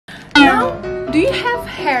Now, do you have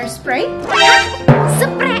hairspray?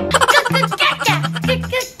 Spray.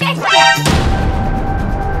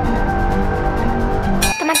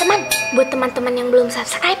 Teman-teman, buat teman-teman yang belum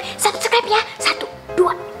subscribe ya. 1, 2,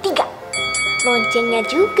 3. Loncengnya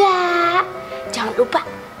juga. Jangan lupa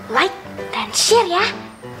like dan share ya.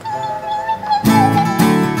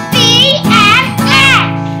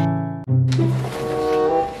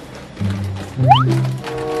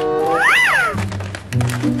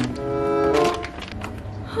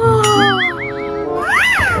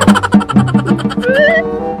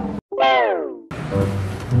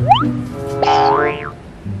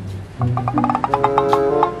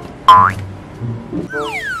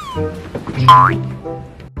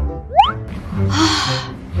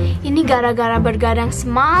 Ini gara-gara bergadang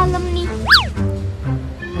semalam nih.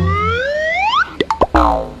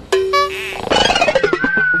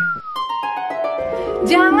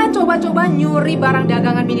 Jangan coba-coba nyuri barang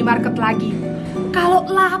dagangan minimarket lagi. Kalau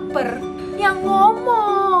lapar, yang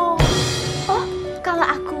ngomong. Oh, kalau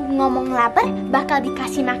aku ngomong lapar, bakal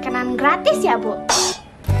dikasih makanan gratis ya, Bu?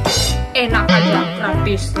 Enak aja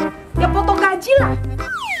gratis. Ya potong gaji lah.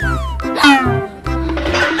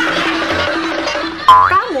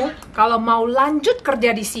 Kamu kalau mau lanjut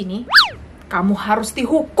kerja di sini, kamu harus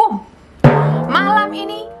dihukum. Malam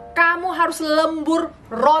ini kamu harus lembur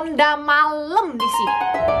ronda malam di sini.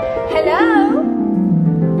 Hello,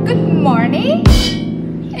 good morning.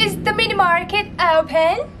 Is the minimarket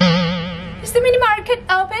open? Is the minimarket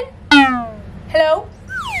open? Hello,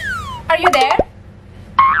 are you there?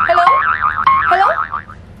 Hello, hello,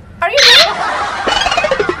 are you there?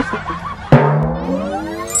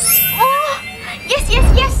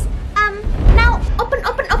 Yes. Now open.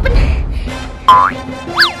 Oh,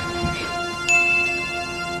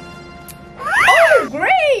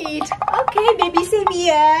 great. Okay, baby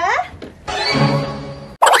Semia.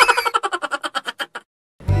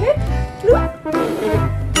 Look.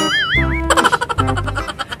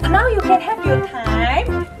 Now you can have your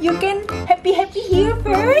time. You can happy here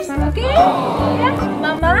first, okay? Yeah,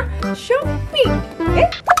 Mama shopping, okay?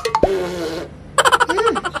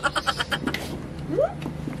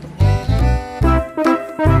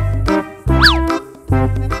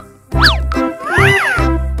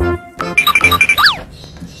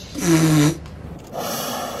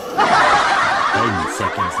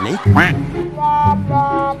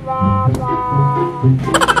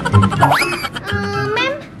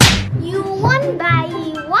 Ma'am, you want buy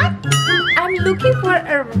what? I'm looking for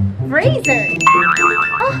a razor.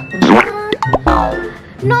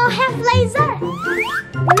 No have laser.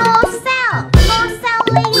 No sell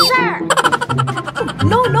laser.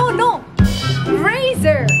 No.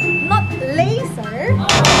 Razor, not laser.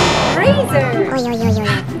 Razor.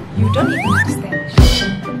 You don't even understand.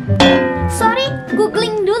 Sorry,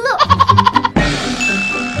 googling dulu.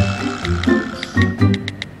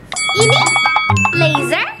 Ini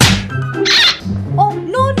laser? Oh,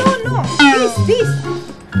 no. This.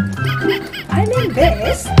 I mean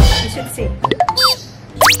this. You should say.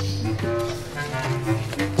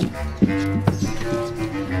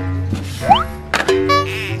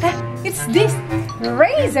 It's this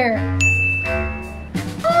razor.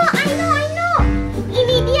 Oh, I know.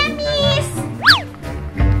 Ini dia, Miss.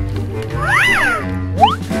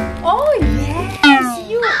 Oh yes,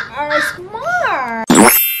 you are smart.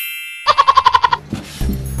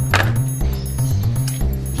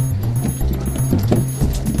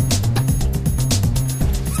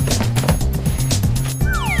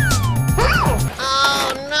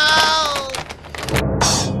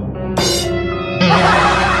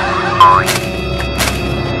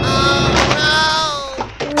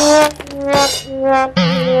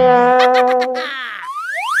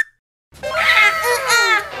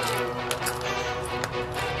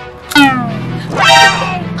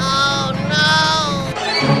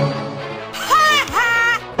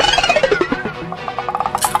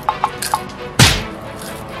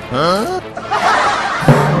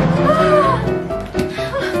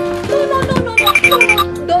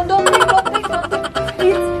 Don't think.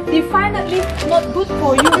 It's definitely not good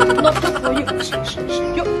for you.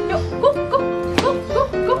 Yo, go.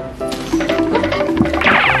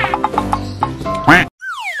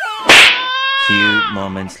 Few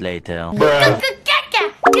moments later.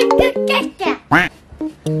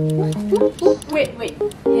 Wait.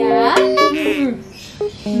 Yeah.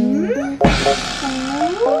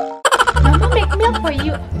 Mama make milk for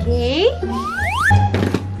you, okay?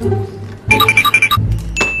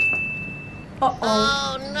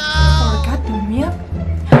 Oh no! Forgot the milk.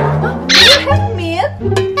 Do you have milk?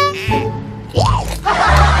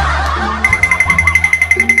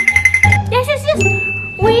 Yes.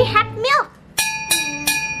 We have milk.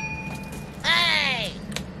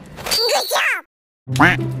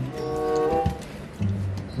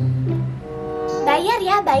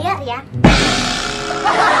 Bayar ya.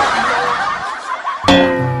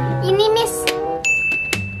 Ini Miss.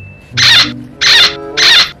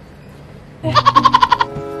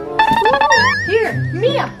 Here,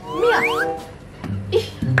 Mia. Ih.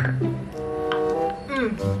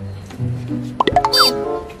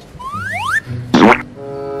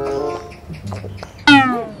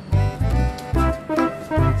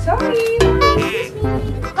 Sorry.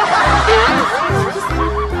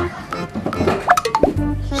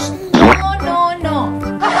 No.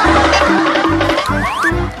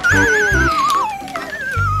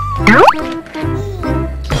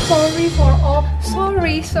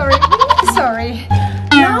 Sorry.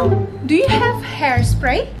 Now, do you have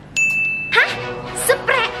hairspray? Hah?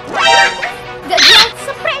 Spray? Gak jual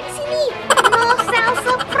spray di sini. No sell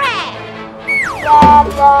spray.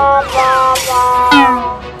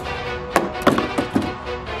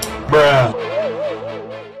 Bruh.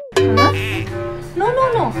 Huh?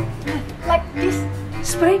 No. Like this.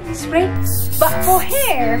 Spray. But for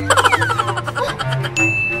hair.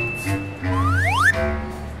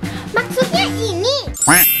 Maksudnya ini.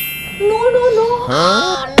 No.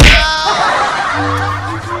 Huh?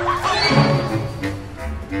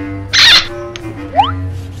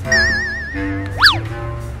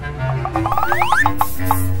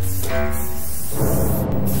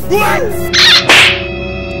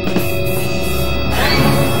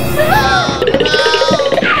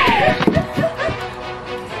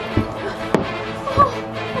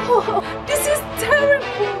 This is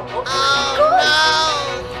terrible. Oh God.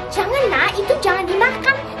 Jangan nak, itu jangan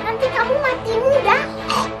dimakan. Nanti kamu mati muda.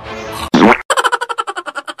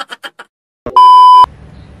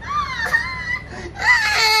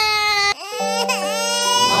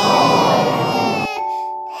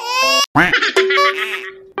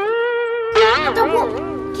 Atau Bu,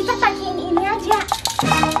 kita tagihin ini aja.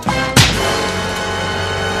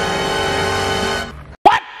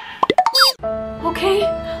 Okay,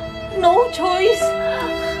 no choice.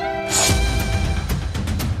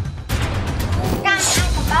 Kan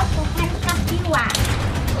I'm about to handcuff you.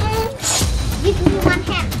 Give me one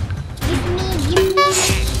hand. Give me.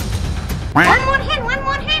 One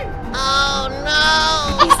more hand. Oh no.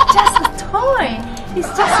 It's just a toy.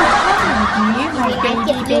 My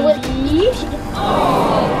baby.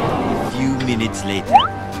 Few minutes later.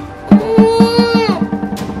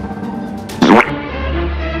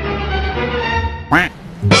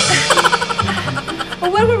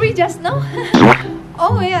 Where were we just now?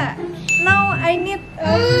 Oh yeah. Now I need.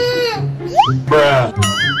 Bruh.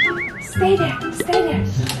 Stay there.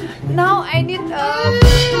 Now I need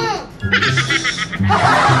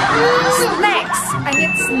snacks. I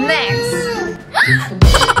need snacks.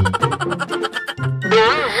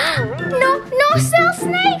 No sell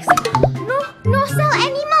snakes. No sell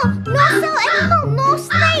animal. No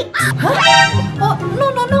snakes. Huh? Oh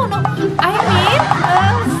no. I need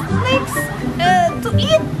snacks to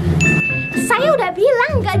eat. Saya udah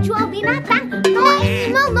bilang nggak jual binatang. No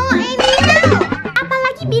animal.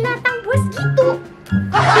 Apalagi binatang buas gitu.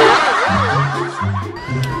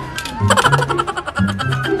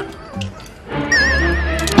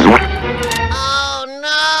 Oh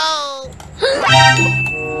no.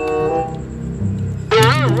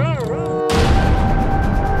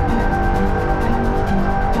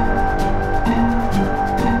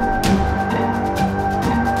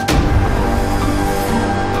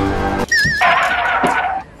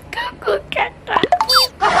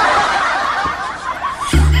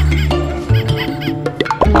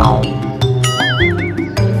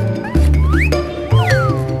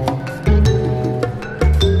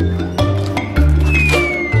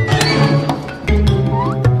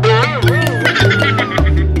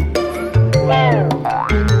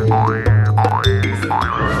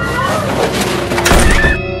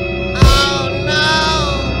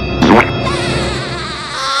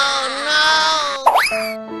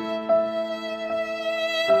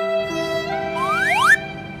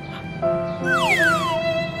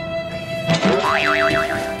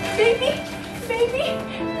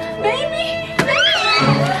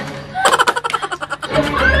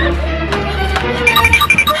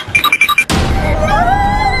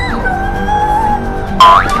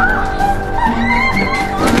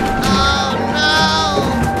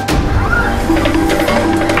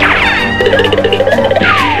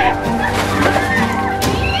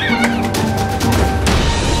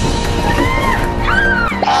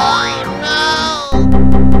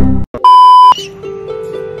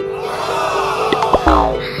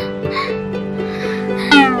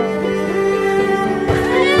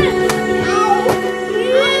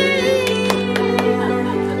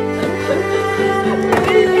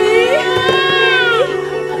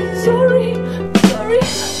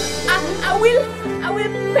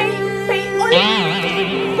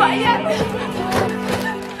 bayar.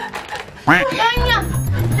 Banyak.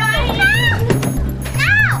 Saya bayar.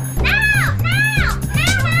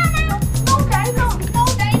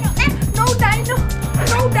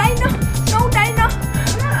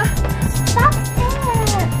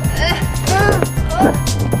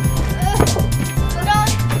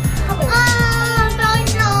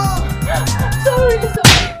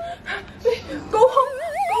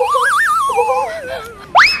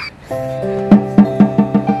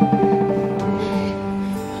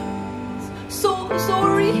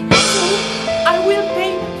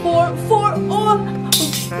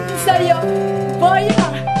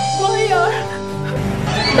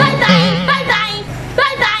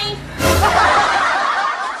 Bye-bye.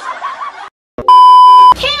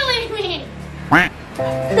 Killing me.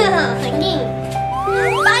 Ini.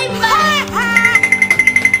 Bye-bye.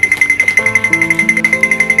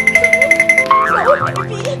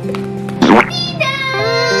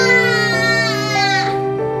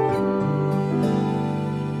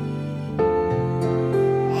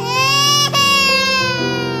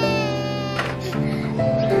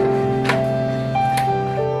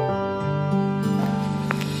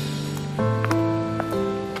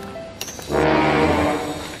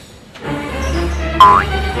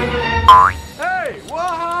 Hey,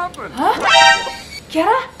 what happened? Hah?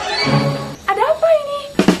 Kiara? Ada apa ini?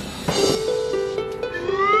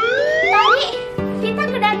 Tadi kita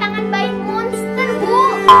kedatangan bayi monster, Bu.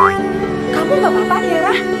 Kamu nggak apa-apa,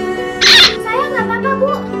 Kiara? Saya nggak apa-apa,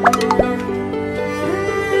 Bu.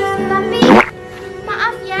 Tapi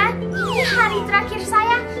maaf ya, ini hari terakhir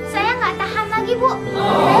saya. Saya nggak tahan lagi, Bu.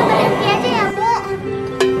 Saya berhenti aja ya, Bu.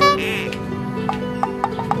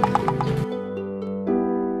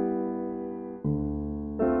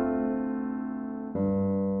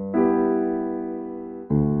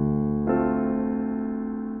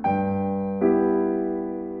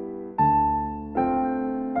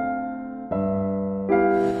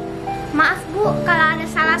 Maaf, Bu, kalau ada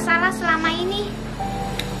salah-salah selama ini.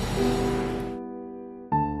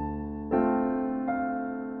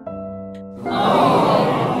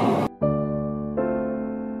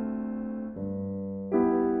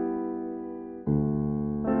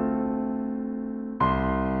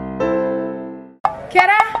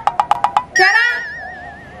 Kiara?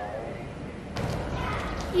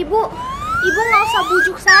 Ibu nggak usah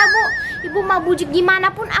bujuk saya, Bu. Ibu mau bujuk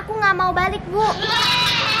gimana pun aku nggak mau balik, Bu.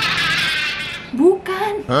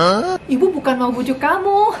 Bukan. Ibu bukan mau bujuk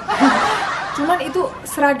kamu. Cuman itu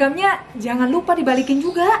seragamnya jangan lupa dibalikin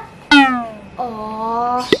juga.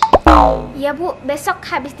 Oh. Iya, Bu. Besok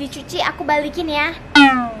habis dicuci aku balikin ya.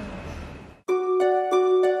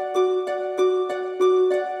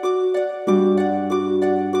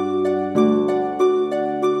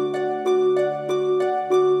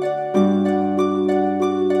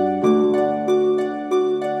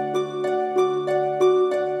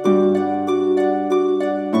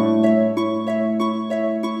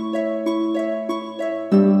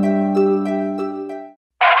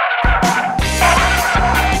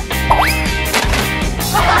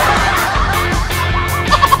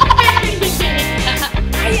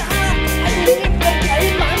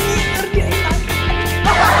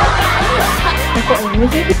 Kok ini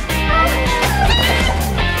sih?